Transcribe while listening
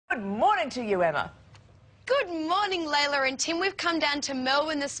Good morning to you, Emma. Good morning, Layla and Tim. We've come down to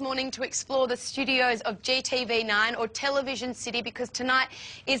Melbourne this morning to explore the studios of GTV9, or Television City, because tonight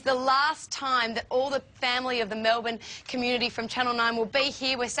is the last time that all the family of the Melbourne community from Channel 9 will be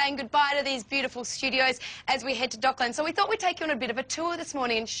here. We're saying goodbye to these beautiful studios as we head to Dockland. So we thought we'd take you on a bit of a tour this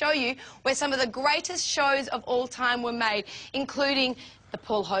morning and show you where some of the greatest shows of all time were made, including the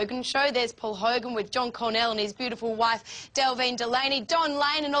Paul Hogan Show. There's Paul Hogan with John Cornell and his beautiful wife, Delvine Delaney, Don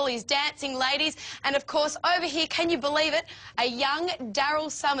Lane and all his dancing ladies. And, of course, over here, can you believe it, a young Daryl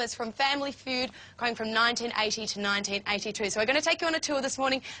Summers from Family Feud going from 1980 to 1982. So we're going to take you on a tour this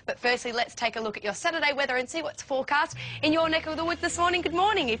morning, but firstly, let's take a look at your Saturday weather and see what's forecast in your neck of the woods this morning. Good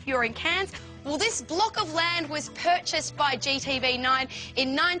morning. If you're in Cairns, well, this block of land was purchased by GTV9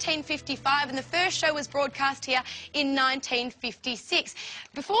 in 1955, and the first show was broadcast here in 1956.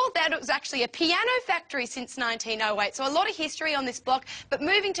 Before that, it was actually a piano factory since 1908, so a lot of history on this block. But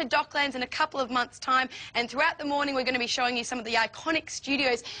moving to Docklands in a couple of months' time, and throughout the morning, we're going to be showing you some of the iconic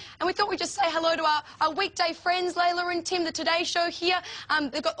studios. And we thought we'd just say hello to our weekday friends, Layla and Tim, the Today Show here.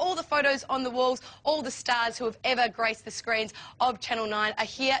 They've got all the photos on the walls. All the stars who have ever graced the screens of Channel 9 are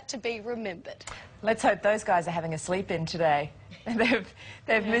here to be remembered. Let's hope those guys are having a sleep in today. They've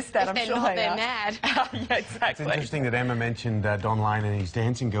missed that, I'm sure not, they're mad. Yeah, exactly. It's interesting that Emma mentioned Don Lane and his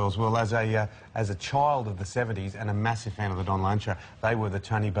dancing girls. Well, as a child of the 70s and a massive fan of the Don Lane Show, they were the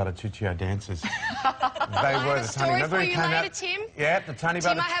Tony Butter-Tuccio dancers. They were the Tony. Remember he came out? Tim? Yeah, the Tony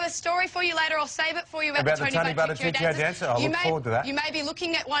Butter. Tim, I have a story for you later. I'll save it for you about the Tony Butter-Tuccio dancer. I look forward to that. You may be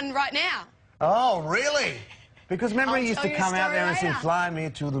looking at one right now. Oh, really? Because remember he used to come out there and sing later. Fly Me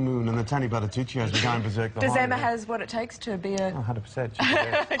to the Moon, and the Tony Butter-Tuccios were going berserk. Does Emma has what it takes to be a... 100%.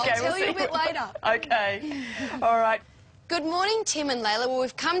 Okay, I'll tell you a bit later. Okay. All right. Good morning, Tim and Layla. Well,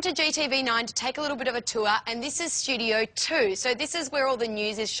 we've come to GTV9 to take a little bit of a tour, and this is Studio 2. So this is where all the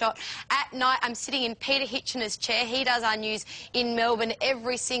news is shot. At night, I'm sitting in Peter Hitchener's chair. He does our news in Melbourne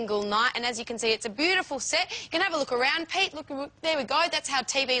every single night, and as you can see, it's a beautiful set. You can have a look around, Pete. Look, there we go. That's how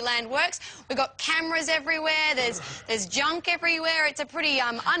TV land works. We've got cameras everywhere. There's junk everywhere. It's a pretty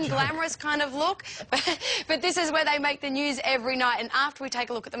unglamorous kind of look. But this is where they make the news every night, and after we take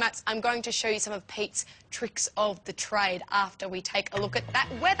a look at the maps, I'm going to show you some of Pete's tricks of the trade after we take a look at that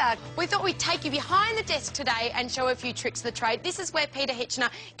weather. We thought we'd take you behind the desk today and show a few tricks of the trade. This is where Peter Hitchener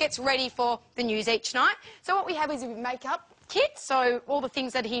gets ready for the news each night. So what we have is a makeup kit, so all the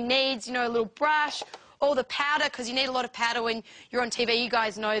things that he needs, you know, a little brush, all the powder, because you need a lot of powder when you're on TV, you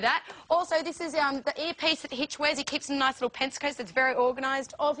guys know that. Also, this is the earpiece that Hitch wears. He keeps in a nice little pencil case that's very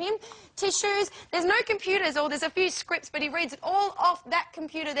organised of him. Tissues. There's no computers, or there's a few scripts, but he reads it all off that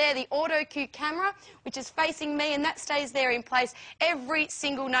computer there, the auto cue camera, which is facing me, and that stays there in place every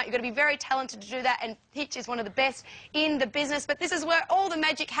single night. You've got to be very talented to do that, and Hitch is one of the best in the business. But this is where all the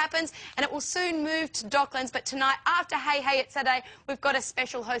magic happens, and it will soon move to Docklands. But tonight, after Hey Hey It's Saturday, we've got a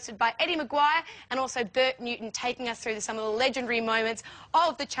special hosted by Eddie Maguire and also Bert Newton, taking us through some of the legendary moments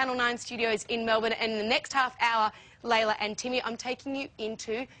of the Channel 9 studios in Melbourne. And in the next half hour, Layla and Timmy, I'm taking you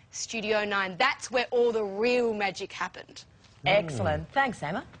into Studio 9. That's where all the real magic happened. Excellent. Thanks,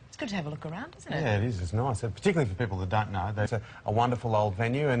 Emma. It's good to have a look around, isn't it? Yeah, it is. It's nice. Particularly for people that don't know. It's a wonderful old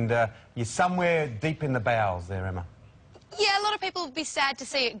venue, and you're somewhere deep in the bowels there, Emma. Yeah, a lot of people would be sad to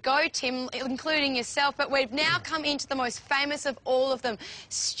see it go, Tim, including yourself, but we've now come into the most famous of all of them,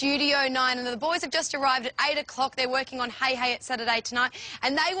 Studio 9, and the boys have just arrived at 8 o'clock. They're working on Hey Hey It's Saturday tonight,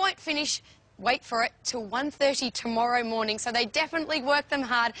 and they won't finish, wait for it, till 1:30 tomorrow morning. So they definitely work them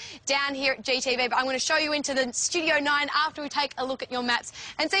hard down here at GTV. But I'm going to show you into the Studio 9 after we take a look at your maps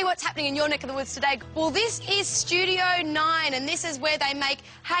and see what's happening in your neck of the woods today. Well, this is Studio 9, and this is where they make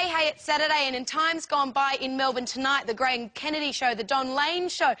Hey Hey It's Saturday. And in times gone by in Melbourne tonight, the Graham Kennedy Show, the Don Lane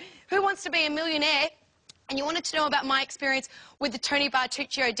Show, Who Wants to Be a Millionaire? And you wanted to know about my experience with the Tony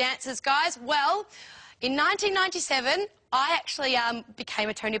Butter-Tuccio dancers, guys? Well, in 1997, I actually became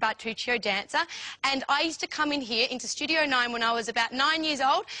a Tony Butter-Tuccio dancer, and I used to come in here into Studio 9 when I was about 9 years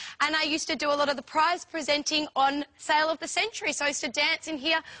old, and I used to do a lot of the prize presenting on Sale of the Century, so I used to dance in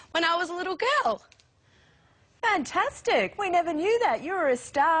here when I was a little girl. Fantastic. We never knew that. You were a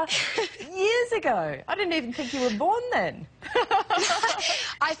star years ago. I didn't even think you were born then.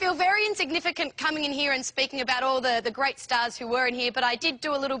 I feel very insignificant coming in here and speaking about all the great stars who were in here, but I did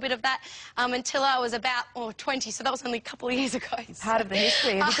do a little bit of that until I was about 20, so that was only a couple of years ago. Part of the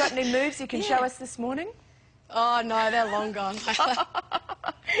history. Have you got any moves you can show us this morning? Oh, no, they're long gone.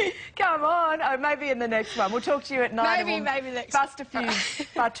 Come on. Oh, maybe in the next one. We'll talk to you at night. Maybe next bust a few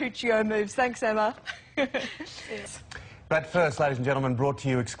Butter-Tuccio moves. Thanks, Emma. Yes. But first, ladies and gentlemen, brought to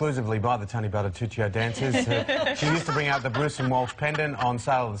you exclusively by the Tony Butter Tuccio Dancers. She used to bring out the Bruce and Walsh pendant on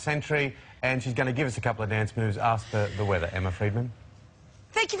Sale of the Century, and she's going to give us a couple of dance moves. Ask the weather. Emma Freedman.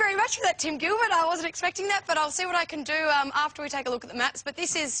 Thank you very much for that, Tim Gilbert. I wasn't expecting that, but I'll see what I can do after we take a look at the maps. But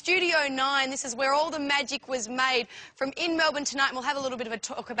this is Studio 9. This is where all the magic was made from in Melbourne tonight. And we'll have a little bit of a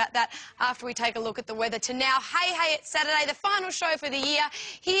talk about that after we take a look at the weather. To now, hey, it's Saturday, the final show for the year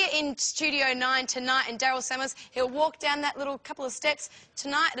here in Studio 9 tonight. And Daryl Summers, he'll walk down that little couple of steps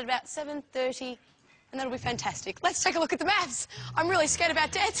tonight at about 7:30. And that'll be fantastic. Let's take a look at the maps. I'm really scared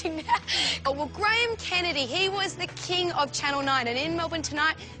about dancing now. Oh, well, Graham Kennedy, he was the king of Channel 9. And in Melbourne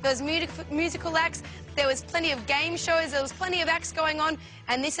tonight, there was musical acts, there was plenty of game shows, there was plenty of acts going on,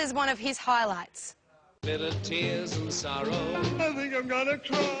 and this is one of his highlights. Bitter tears and sorrow. I think I'm gonna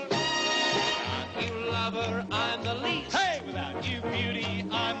cry. Without you, lover, I'm the least. Hey, without you, beauty,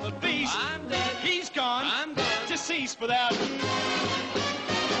 I'm the beast. I'm dead. He's gone. I'm gone. Deceased without you.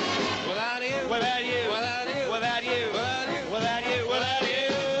 Without you. Without you. Without you. Without you. Without you. Without you. Without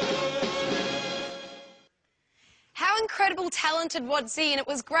you. How incredible, talented was he? And it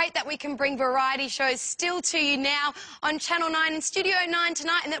was great that we can bring variety shows still to you now on Channel 9 and Studio 9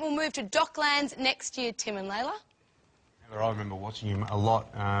 tonight, and then we'll move to Docklands next year, Tim and Layla. I remember watching him a lot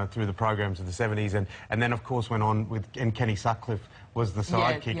through the programs of the 70s, and then, of course, went on with... And Kenny Sutcliffe was the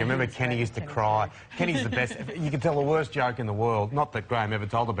sidekick. I remember Kenny used to cry. Kenny's the best. You can tell the worst joke in the world. Not that Graham ever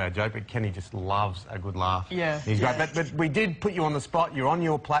told a bad joke, but Kenny just loves a good laugh. Yeah. He's great. But we did put you on the spot. You're on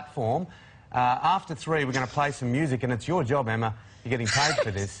your platform. After 3, we're going to play some music, and it's your job, Emma. You're getting paid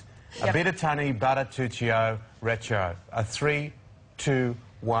for this. A bit of Tony Butter Tuccio retro. A 3, 2,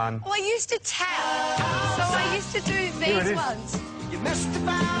 1. Well, I used to tap, so I used to do these ones. You missed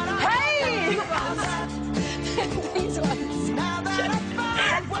about Hey! These ones. now that I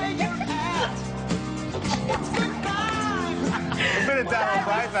found where you're at. It's goodbye. A bit of Daryl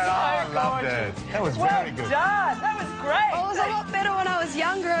Braithwaite. I loved it. That was very good. Well done. That was great. I was a lot better when I was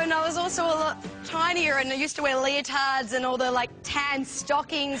younger, and I was also a lot tinier, and I used to wear leotards and all the, like, tan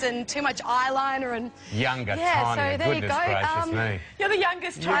stockings and too much eyeliner and... Younger, Yeah, tinier. so there you Goodness go. gracious me. You're the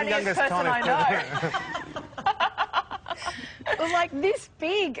youngest, You're the tiniest youngest, person I tiniest know. It was like this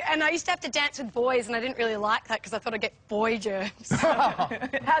big, and I used to have to dance with boys, and I didn't really like that because I thought I'd get boy germs.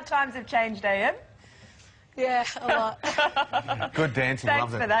 How times have changed, AM. Yeah, a lot. Good dancing. Thanks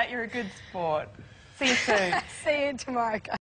Loved it. for that. You're a good sport. See you soon. See you tomorrow, guys.